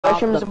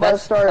Session's about to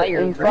start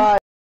in 5,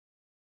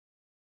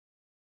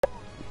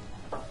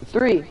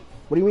 3.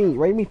 What do you mean?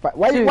 What do you mean?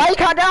 Why you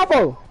count down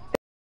for?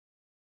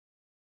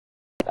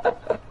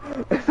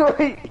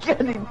 Wait,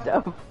 getting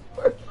dumb.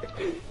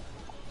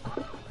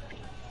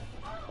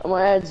 I'm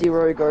gonna add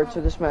 0 regard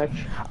to this match.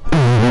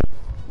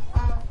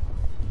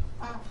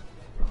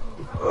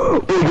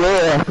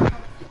 Yeah.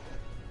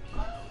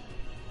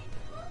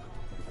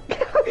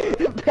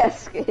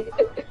 Basket.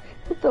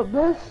 The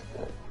best.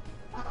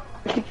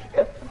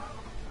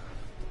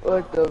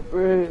 What the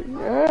frick?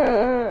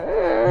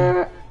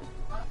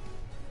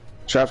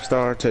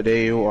 Trapstar,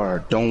 today you are a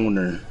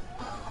donor.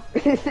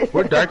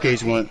 Where Dark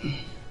Age went?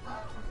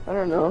 I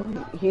don't know.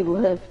 He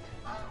left.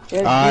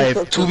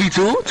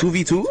 2v2?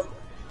 2v2?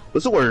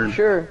 What's the word?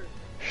 Sure.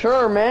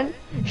 Sure, man.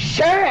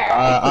 Sure!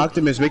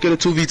 Optimus, make it a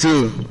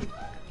 2v2.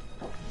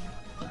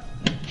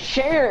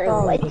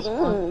 Sure, make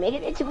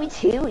it a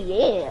 2v2,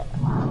 yeah.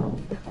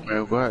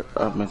 Wait, what?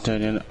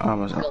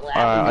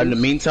 In the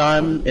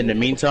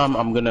meantime,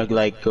 I'm gonna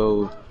like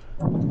go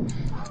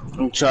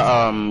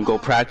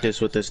practice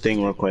with this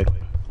thing real quick.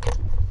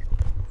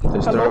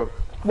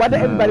 Why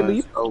did everybody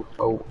leave?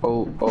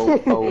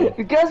 Oh.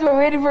 Because we're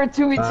waiting for a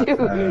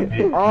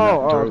 2v2.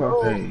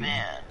 Oh,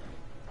 man.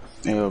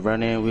 Yo,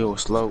 run in, we will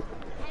slow.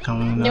 Yo,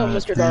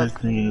 Mr.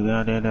 Dark. You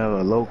got it,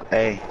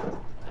 hey.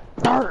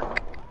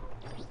 Dark.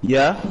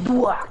 Yeah?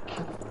 Black.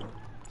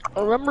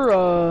 I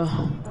remember,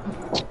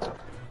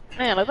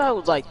 man, I thought it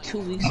was like 2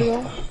 weeks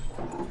ago.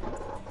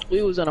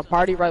 We was in a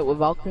party right with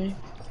Valkyrie.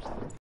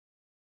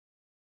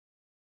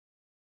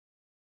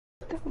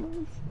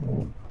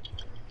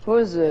 Who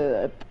was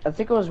it? I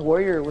think it was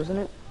Warrior, wasn't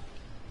it?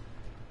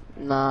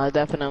 Nah, it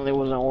definitely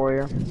wasn't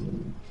Warrior.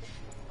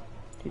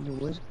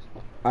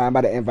 I'm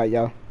about to invite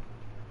y'all.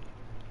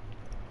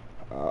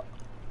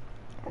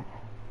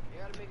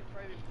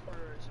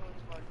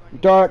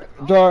 Dark.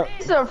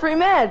 It's a free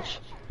match.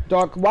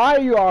 Dark, why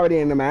are you already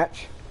in the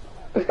match?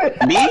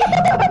 Me?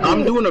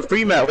 I'm doing a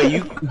free match.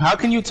 Wait, how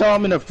can you tell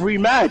I'm in a free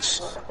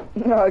match?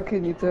 No, how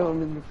can you tell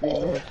I'm in the free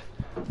match?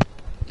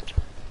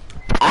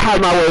 I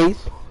have my ways.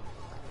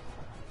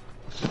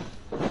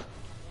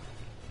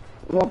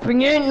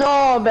 Whopping in?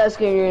 No,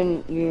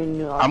 basket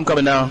I'm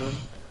coming down.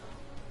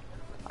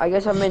 I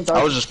guess I'm in Dark.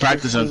 I was just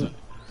practicing.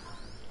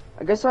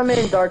 I guess I'm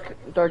in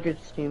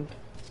Darkest team.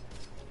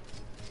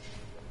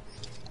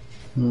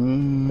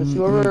 Cause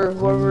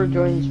whoever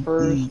joins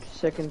first,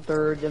 second,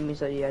 third, that means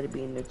that you had to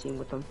be in their team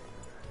with them.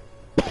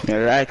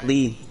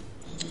 Exactly.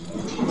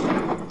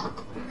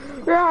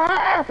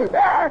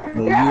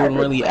 You didn't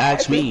really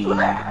ask me.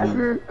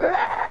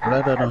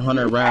 Let out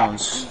 100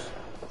 rounds.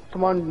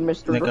 Come on,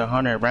 Mr. Like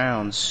 100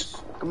 rounds.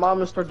 Come on,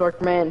 Mr.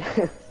 Dark Man.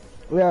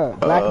 Yeah,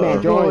 black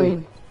man,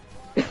 join.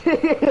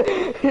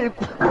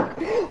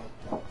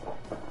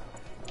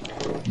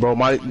 Bro,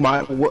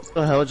 what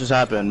the hell just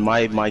happened?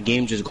 My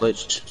game just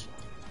glitched.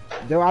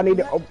 Though I need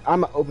to,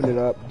 I'ma open it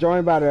up.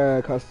 Join by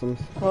the customs.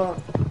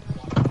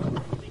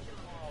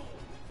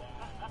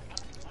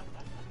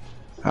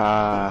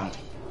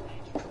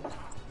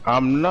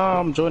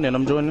 I'm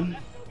joining.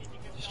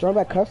 Just join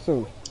by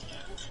customs.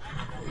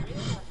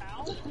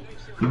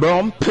 Bro,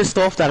 I'm pissed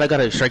off that I got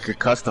a striker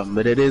custom,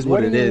 but it is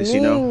what it is,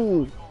 you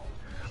know.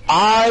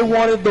 I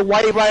wanted the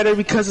White Rider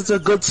because it's a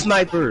good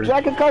sniper.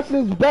 Striker custom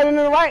is better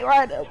than the White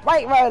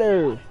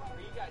Rider.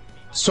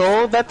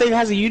 So that thing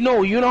has you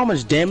know how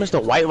much damage the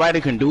White Rider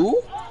can do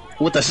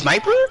with a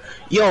sniper?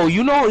 Yo,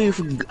 you know,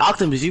 if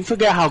Optimus, you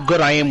forget how good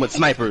I am with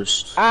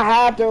snipers. I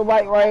have the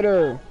White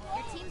Rider.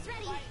 Your team's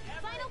ready.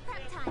 Final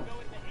prep time.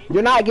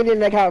 You're not getting in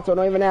the account, so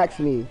don't even ask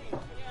me.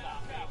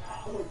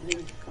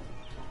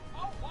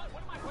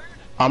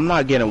 I'm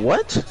not getting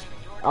what?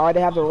 I already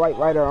have the White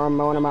Rider on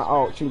one of my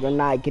alts. You're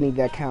not getting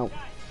the account.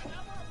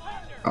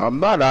 I'm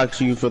not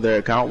asking you for their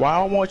account. Why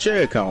I want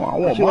your account? I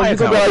want my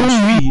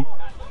account.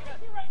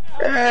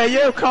 Yeah,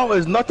 your account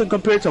is nothing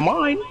compared to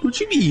mine. What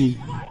you mean?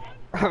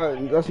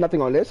 There's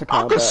nothing on this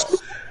account.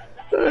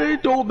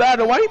 It don't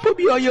matter. Why you put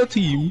me on your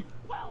team?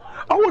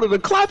 I wanted to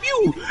clap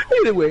you.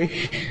 Anyway.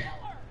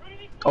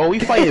 Oh, we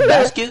fighting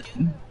Basket?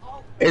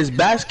 It's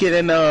Basket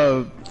and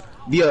the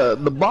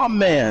Bomb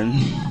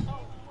Man.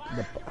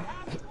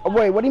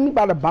 Wait, what do you mean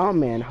by the Bomb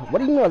Man? What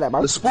do you know that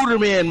about? The Spooter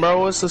Man,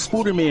 bro. It's the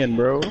Spooter Man,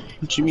 bro.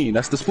 What you mean?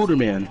 That's the Spooter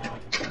Man.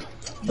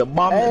 The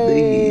Bomb Man.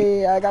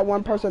 Hey, I got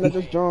one person that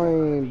just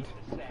joined.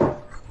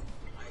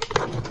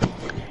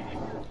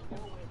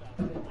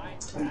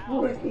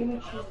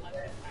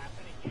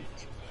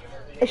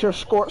 It's your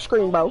Scort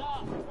screen, bro.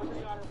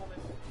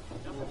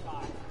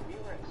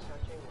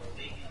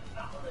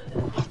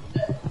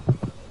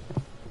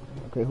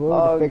 Okay,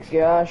 oh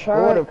gosh,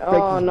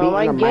 oh no,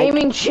 my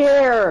gaming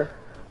chair!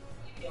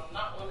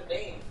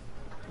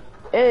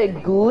 It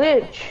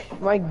glitched!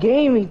 My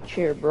gaming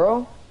chair,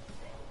 bro.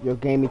 Your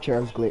gaming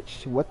chair is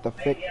glitched. What the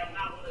frick?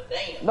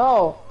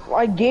 No,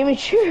 my gaming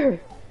chair!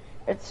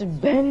 It's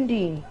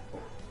bending.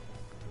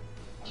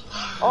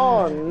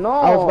 Oh no!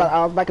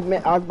 I was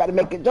about to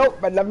make a joke,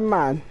 but never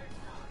mind.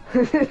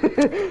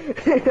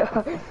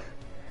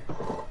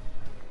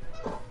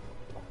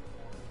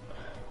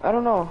 I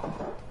don't know.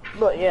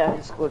 But yeah,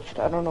 it's glitched.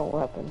 I don't know what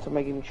happened to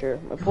my gaming chair.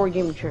 My poor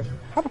gaming chair.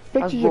 How the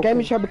fuck did your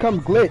gaming chair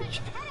become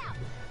glitched?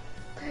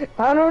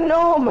 I don't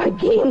know, my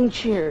gaming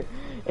chair.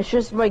 It's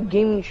just my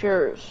gaming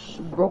chair is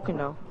broken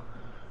now.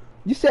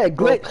 You said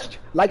glitched,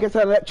 like it's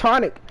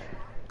electronic.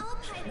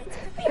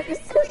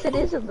 Because it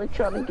is an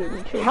electronic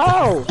gaming chair.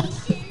 How?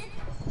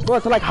 What,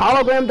 it's like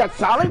hologram that's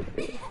solid?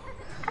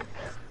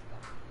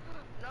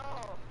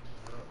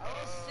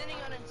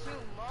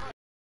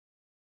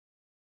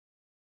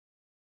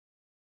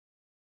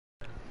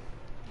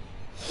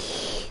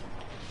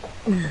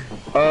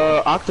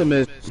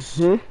 Optimus.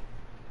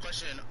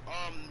 Question.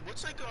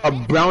 What's like a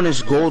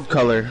brownish gold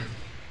color?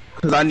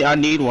 Cause I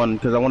need one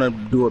because I want to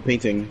do a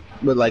painting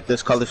with like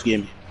this color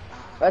scheme.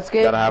 Let's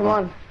get. Come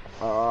on.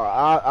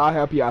 I'll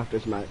help you out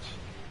this match.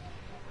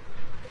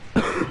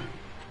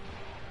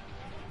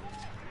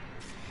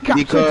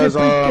 Because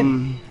it's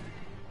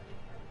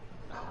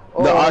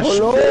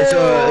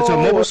a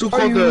mobile suit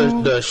called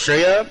the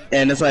Shreya,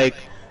 and it's like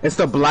it's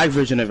the black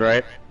version of it,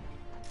 right?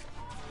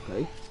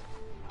 Okay.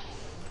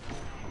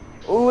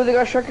 Oh, they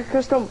got Sharker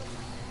custom.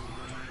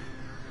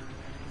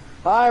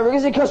 Alright, we're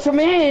gonna custom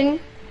in.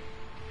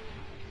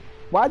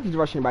 Why did you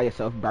rush in by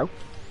yourself, bro?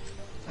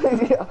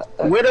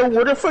 Where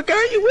the fuck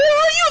are you? Where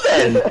are you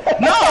then?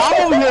 No,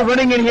 I'm over here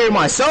running in here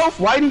myself.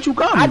 Why didn't you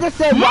come? I just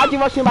said, why'd you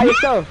rush in by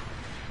yourself?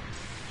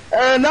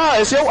 No,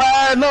 it's your,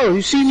 no,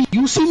 you see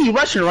me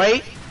rushing,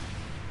 right?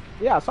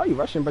 Yeah, I saw you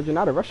rushing, but you're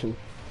not a Russian.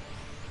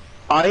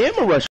 I am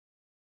a Russian.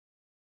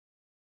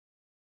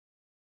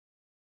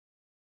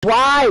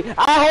 Why?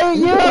 I hate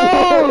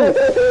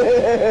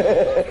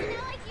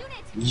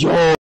you!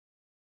 Yo.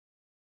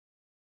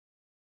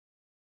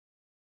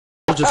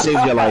 Just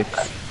saved your life.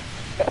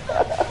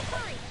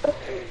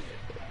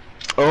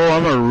 Oh,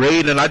 I'm a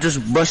raid and I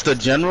just brushed the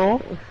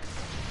general?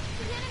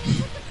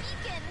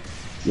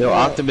 Yo,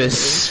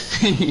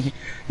 Optimus.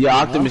 Yo,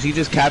 Optimus, he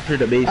just captured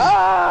the base.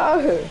 Ah!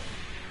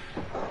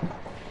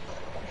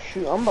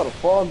 Shoot, I'm about to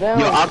fall down.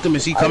 Yo,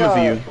 Optimus, he coming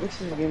for you.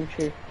 This is a game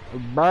chair.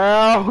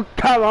 Bro,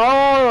 come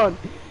on!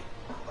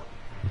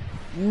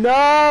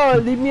 No,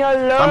 leave me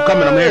alone! I'm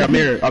coming, I'm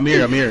here. I'm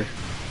getting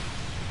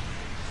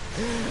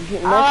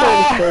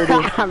my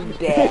started. I'm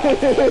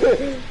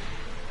dead.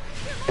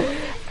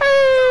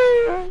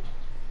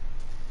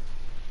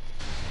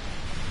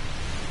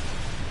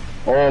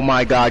 Oh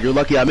my god, you're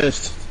lucky I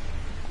missed.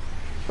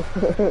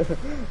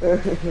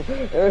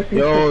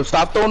 Yo,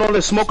 stop throwing all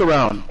this smoke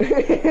around.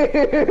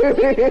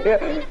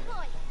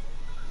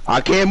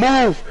 I can't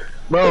move,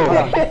 bro.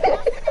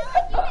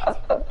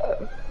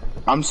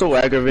 I'm so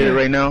aggravated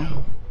right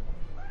now.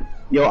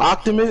 Yo,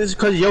 Optimus is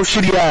cause yo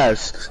shitty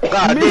ass.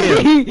 God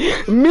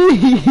damn. Me!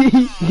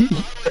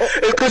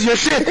 It's cause your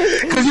shit.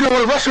 Cause you don't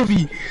want to rush with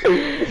me.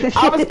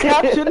 I was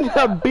capturing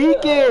the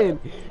beacon!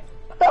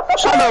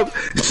 Shut up.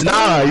 Nah,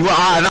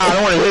 I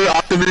don't want to hear you,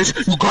 Optimus.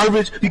 You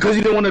garbage because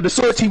you didn't want to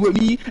dessert tea with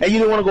me and you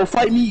didn't want to go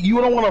fight me.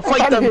 You don't want to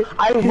fight them.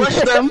 I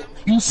rushed them.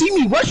 You see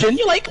me rushing.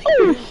 You're like,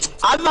 oh,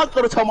 I'm not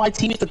gonna tell my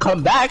teammates to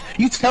come back.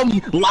 You tell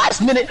me last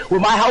minute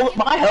with my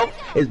health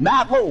is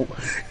mad low.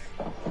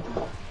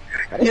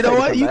 You know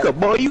what? You could,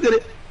 boy. You get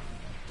it.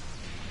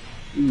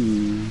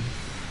 Boom.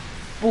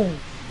 Oh,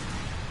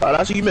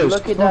 that's what you missed.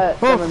 Look at that.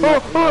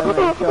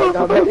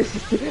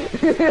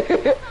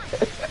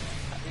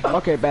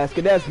 Okay,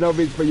 Basket, there's no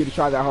reason for you to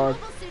try that hard.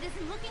 Suit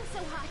isn't looking so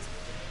hot.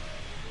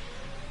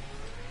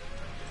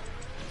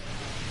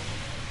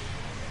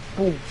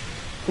 Boom.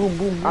 Boom,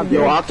 boom, boom.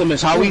 Yo,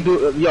 Optimus, how we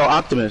do? Yo,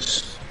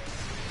 Optimus.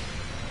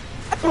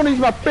 I just want to use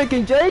my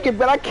freaking Jacob,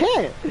 but I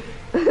can't.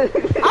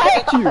 I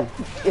hate you.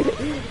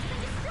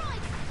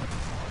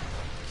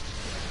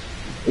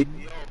 Yo,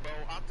 bro,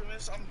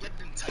 Optimus, I'm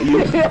getting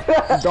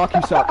tired. Doc,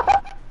 you suck.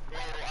 I'm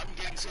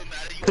getting so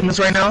mad at you. Optimus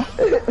right now?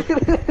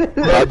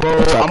 Yeah, bro,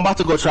 I'm about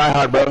to go try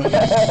hard, bro.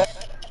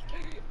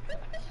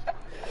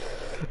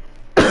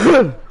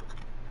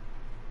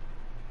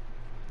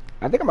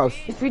 I think I'm out.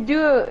 If you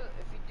do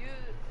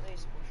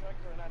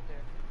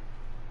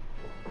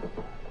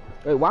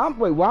Wait, why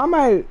am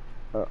I?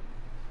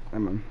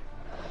 I'm on.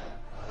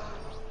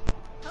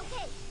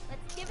 Okay,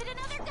 let's give it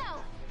another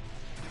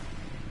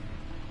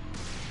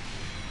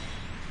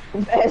go.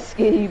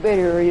 Basket, you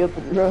better hurry up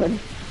and run.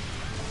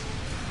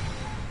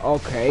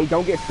 Okay,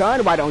 don't get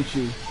stunned, why don't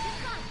you?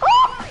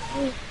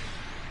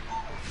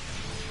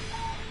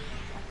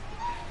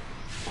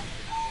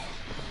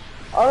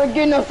 I don't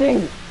get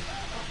nothing.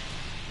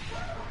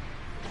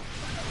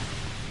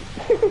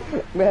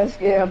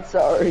 Basket, I'm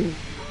sorry.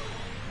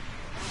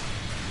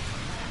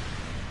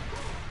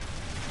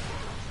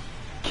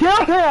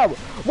 Kill him!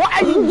 What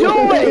are you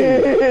doing?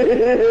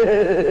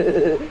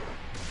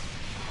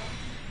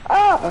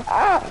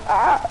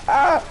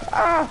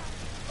 Ah!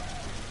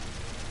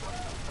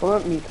 Come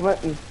at me.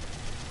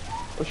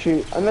 Oh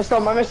shoot, I messed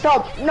up,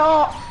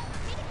 no!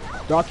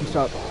 Doc, you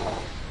suck.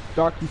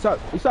 Doc, you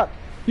suck.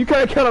 You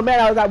could've killed a man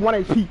out of that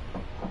 1 HP.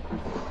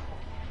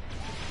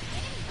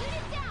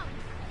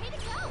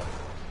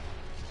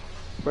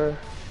 Bruh.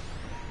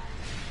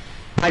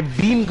 My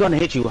beam gonna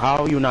hit you.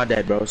 How are you not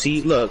dead, bro?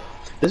 See, look.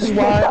 This is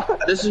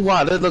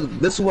why. Look,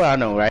 this is what I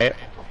know, right?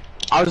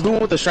 I was doing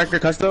with the Striker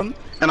Custom,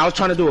 and I was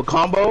trying to do a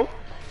combo,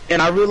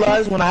 and I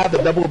realized when I have the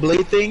double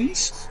blade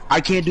things,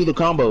 I can't do the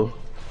combo.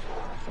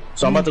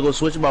 So I'm about to go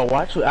switch my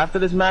watch. After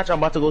this match, I'm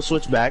about to go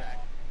switch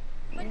back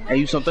and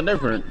use something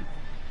different.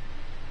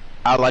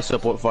 I like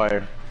support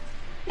fire.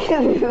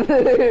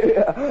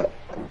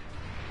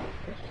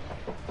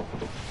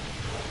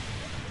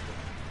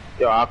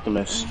 Yo,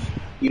 Optimus,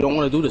 you don't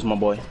want to do this, my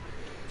boy.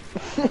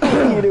 You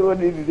don't want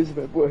to do this,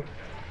 my boy.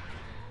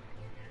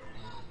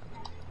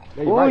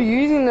 Yeah, Oh, right. you're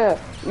using that.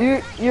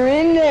 You're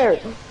in there.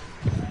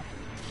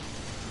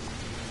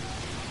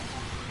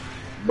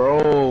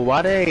 Bro,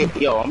 why they?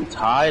 Yo, I'm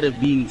tired of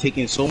being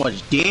taking so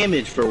much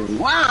damage for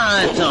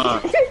what?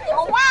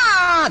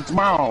 What,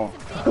 bro?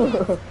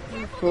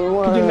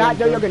 Could you not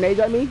throw your grenades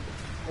at me?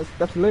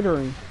 That's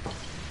littering.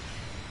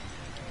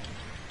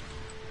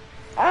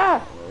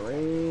 Ah!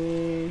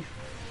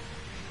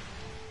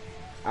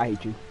 I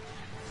hate you.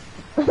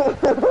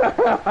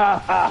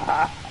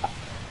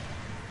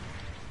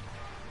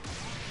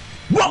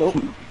 Whoa!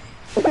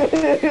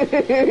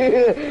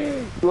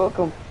 You're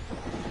welcome.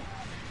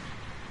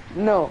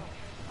 No.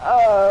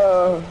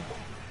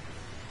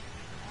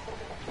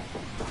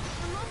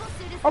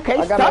 Okay,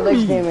 I got my stop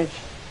legs me. damaged.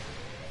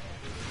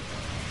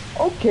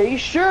 Okay,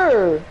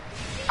 sure.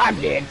 I'm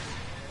dead.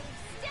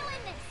 Still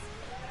in this.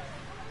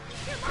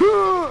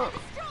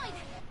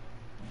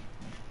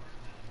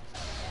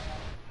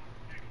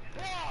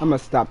 I'm gonna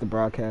stop the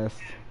broadcast.